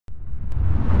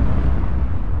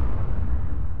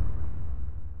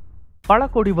பல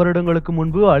கோடி வருடங்களுக்கு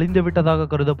முன்பு அழிந்துவிட்டதாக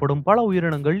கருதப்படும் பல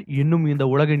உயிரினங்கள் இன்னும் இந்த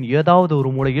உலகின் ஏதாவது ஒரு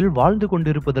மூலையில் வாழ்ந்து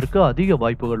கொண்டிருப்பதற்கு அதிக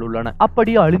வாய்ப்புகள் உள்ளன.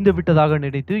 அப்படி அழிந்துவிட்டதாக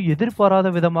நினைத்து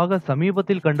எதிர்பாராத விதமாக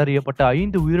சமீபத்தில் கண்டறியப்பட்ட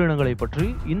 5 உயிரினங்களை பற்றி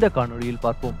இந்த காணொளியில்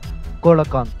பார்ப்போம்.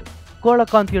 கோலகாந்த்.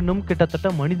 கோலகாந்த் என்னும் கிட்டத்தட்ட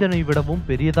மனிதனை விடவும்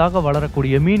பெரியதாக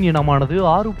வளரக்கூடிய மீன் இனமானது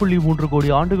 6.3 கோடி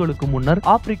ஆண்டுகளுக்கு முன்னர்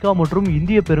ஆப்பிரிக்கா மற்றும்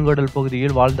இந்திய பெருங்கடல்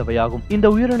பகுதியில் வாழ்ந்தவையாகும். இந்த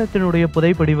உயிரினத்தினுடைய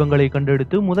புதைப்படிவங்களை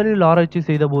கண்டெடுத்து முதலில் ஆராய்ச்சி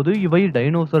செய்தபோது இவை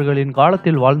டைனோசர்களின்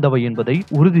காலத்தில் வாழ்ந்தவை என்பதை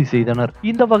உறுதி செய்தனர்.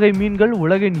 இந்த வகை மீன்கள்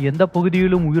உலகின் எந்த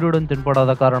பகுதியிலும் உயிருடன்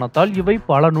தென்படாத காரணத்தால் இவை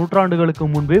பல நூற்றாண்டுகளுக்கு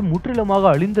முன்பே முற்றிலுமாக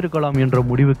அழிந்திருக்கலாம் என்ற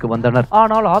முடிவுக்கு வந்தனர்.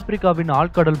 ஆனால் ஆப்பிரிக்காவின்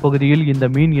ஆழ்கடல் பகுதியில் இந்த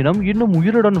மீன் இனம் இன்னும்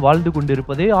உயிருடன் வாழ்ந்து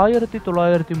கொண்டிருப்பதை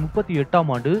 1938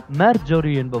 ஆண்டு மேர்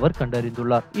ஜோரி என்பவர்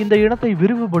கண்டறிந்துள்ளார். இந்த இனத்தை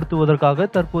விரிவுபடுத்துவதற்காக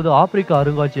தற்போது ஆப்பிரிக்க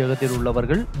அருங்காட்சியகத்தில்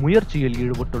உள்ளவர்கள் முயற்சியில்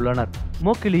ஈடுபட்டுள்ளனர்.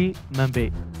 மோக்கிலி மெம்பே.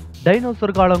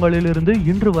 டைனோசர் காலங்களில் இருந்து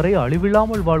இன்று வரை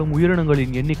அழிவில்லாமல் வாழும்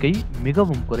உயிரினங்களின் எண்ணிக்கை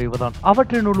மிகவும் குறைவுதான்.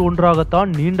 அவற்றினுள் ஒன்றாகத்தான்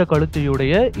நீண்ட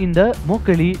கழுத்தையுடைய இந்த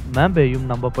மோக்கெலி மேம்பேயும்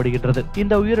நம்பப்படுகின்றது.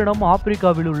 இந்த உயிரினம்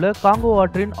ஆப்பிரிக்காவில் உள்ள காங்கோ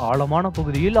ஆற்றின் ஆழமான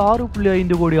பகுதியில்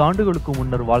 6.5 கோடி ஆண்டுகளுக்கு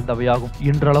முன்னர் வாழ்ந்தவையாகும்.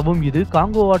 இன்றளவும் இது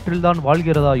காங்கோ ஆற்றில் தான்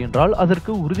வாழ்கிறதா என்றால்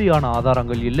அதற்கு உறுதியான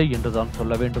ஆதாரங்கள் இல்லை என்றுதான்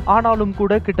சொல்ல வேண்டும். ஆனாலும்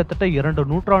கூட கிட்டத்தட்ட 2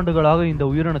 நூற்றாண்டுகளாக இந்த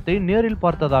உயிரினத்தை நேரில்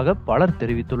பார்த்ததாக பலர்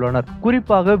தெரிவித்துள்ளனர்.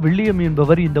 குறிப்பாக வில்லியம்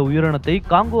என்பவர் இந்த உயிரினத்தை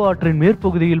காங்கோ ஆற்றின்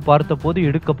மேற்பகுதியில் பார்த்தபோது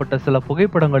எடுக்கப்பட்ட சில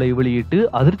புகைப்படங்களை வெளியிட்டு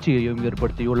அதிர்ச்சியையும்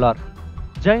ஏற்படுத்தியுள்ளார்.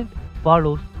 Giant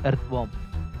பாலோஸ் earthworm.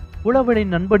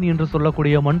 உழவனின் நண்பன் என்று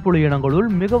சொல்லக்கூடிய மண்புழு இனங்களுள்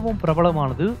மிகவும்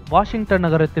பிரபலமானது வாஷிங்டன்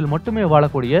நகரத்தில் மட்டுமே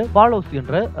வாழக்கூடிய பாலோஸ்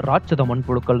என்ற ராட்சத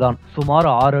மண்புழுக்கள் தான். சுமார்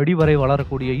 6 அடி வரை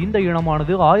வளரக்கூடிய இந்த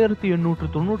இனமானது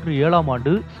 1897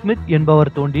 ஆண்டு ஸ்மித்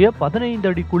என்பவர் தோண்டிய 15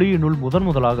 அடி குழியினுள்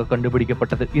முதலாக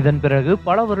கண்டுபிடிக்கப்பட்டது. இதன் பிறகு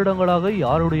பல வருடங்களாக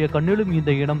யாருடைய கண்ணிலும்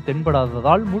இந்த இனம்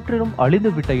தென்படாததால் முற்றிலும்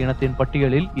அழிந்துவிட்ட இனத்தின்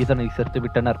பட்டியலில் இதனை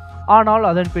சேர்த்துவிட்டனர். ஆனால்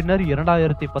அதன் பின்னர்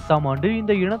 2010 ஆண்டு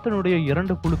இந்த இனத்தினுடைய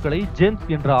 2 புழுக்களை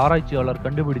ஜேம்ஸ் என்ற ஆராய்ச்சியாளர்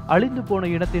கண்டுபிடித்து அழிந்து போன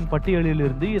இனத்தின் பட்டியலில்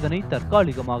இருந்து இதனை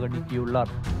தற்காலிகமாக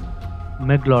நீக்கியுள்ளார்.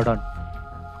 மெக்லாடன்.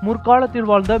 முற்காலத்தில்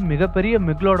வாழ்ந்த மிகப்பெரிய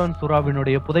மெக்லாடன்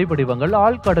சுறாவினுடைய புதைப்படிவங்கள்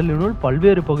ஆழ்கடலினுள்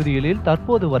பல்வேறு பகுதிகளில்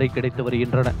தற்போது வரை கிடைத்து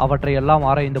வருகின்றன. அவற்றையெல்லாம்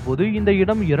ஆராய்ந்த போது இந்த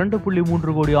இனம்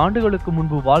 2.3 கோடி ஆண்டுகளுக்கு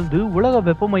முன்பு வாழ்ந்து உலக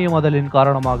வெப்பமயமாதலின்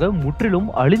காரணமாக முற்றிலும்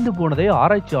அழிந்து போனதை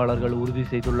ஆராய்ச்சியாளர்கள் உறுதி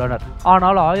செய்துள்ளனர்.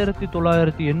 ஆனால்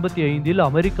 1985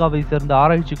 அமெரிக்காவை சேர்ந்த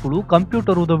ஆராய்ச்சி குழு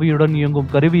கம்ப்யூட்டர் உதவியுடன்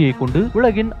இயங்கும் கருவியை கொண்டு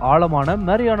உலகின் ஆழமான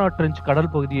மேரியானா ட்ரெஞ்ச்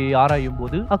கடல் பகுதியை ஆராயும்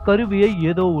போது அக்கருவியை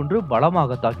ஏதோ ஒன்று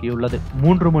பலமாக தாக்கியுள்ளது.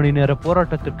 3 மணி நேர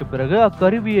போராட்டத்தில் பிறகு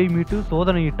அக்கருவியை மீட்டு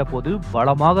சோதனையிட்ட போது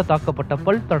பலமாக தாக்கப்பட்ட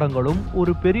பல் தடங்களும்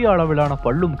ஒரு பெரிய அளவிலான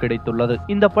பல்லும் கிடைத்துள்ளது.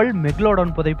 இந்த பல்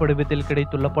மெக்லாடன் புதைப்படிவத்தில்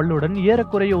கிடைத்துள்ள பல்லுடன்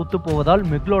ஏறக்குறைய ஒத்துப்போவதால்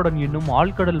மெக்லாடன் இன்னும்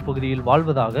ஆழ்கடல் பகுதியில்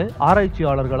வாழ்வதாக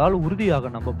ஆராய்ச்சியாளர்களால்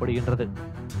உறுதியாக நம்பப்படுகின்றது.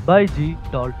 பைஜி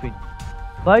டால்பின்.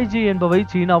 பைஜி என்பவை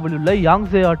சீனாவில் உள்ள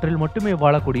யாங்ஸே ஆற்றில் மட்டுமே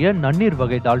வாழக்கூடிய நன்னீர்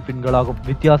வகை டால்பின்களாகும்.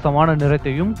 வித்தியாசமான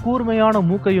நிறத்தையும் கூர்மையான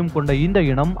மூக்கையும் கொண்ட இந்த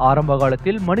இனம் ஆரம்ப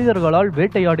காலத்தில் மனிதர்களால்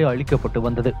வேட்டையாடி அழிக்கப்பட்டு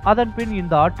வந்தது. அதன் பின்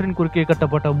இந்த ஆற்றின் குறுக்கே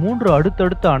கட்டப்பட்ட 3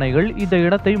 அடுத்தடுத்த அணைகள் இந்த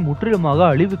இனத்தை முற்றிலுமாக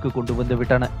அழிவுக்கு கொண்டு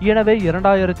வந்துவிட்டன. எனவே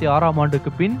 2006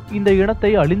 ஆண்டுக்கு பின் இந்த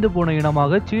இனத்தை அழிந்து போன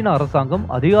இனமாக சீன அரசாங்கம்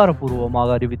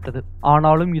அதிகாரப்பூர்வமாக அறிவித்தது.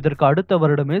 ஆனாலும் இதற்கு அடுத்த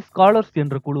வருடமே ஸ்காலர்ஸ்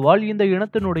என்ற குழுவால் இந்த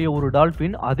இனத்தினுடைய ஒரு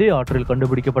டால்பின் அதே ஆற்றில்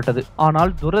கண்டுபிடிக்கப்பட்டது. ஆனால்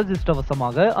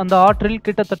துரதிர்ஷ்டவசமாக அந்த ஆற்றில்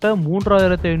கிட்டத்தட்ட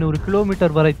 3500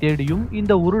 கிலோமீட்டர் வரை தேடியும்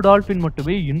இந்த ஒரு டால்பின்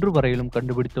மட்டுமே இன்று வரையிலும்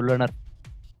கண்டுபிடித்துள்ளனர்.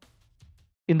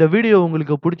 இந்த வீடியோ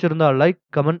உங்களுக்கு பிடிச்சிருந்தா லைக்,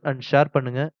 கமெண்ட் அண்ட் ஷேர்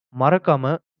பண்ணுங்க.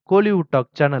 மறக்காம கோலிவுட்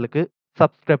டாக் சேனலுக்கு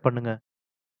சப்ஸ்கிரைப் பண்ணுங்க.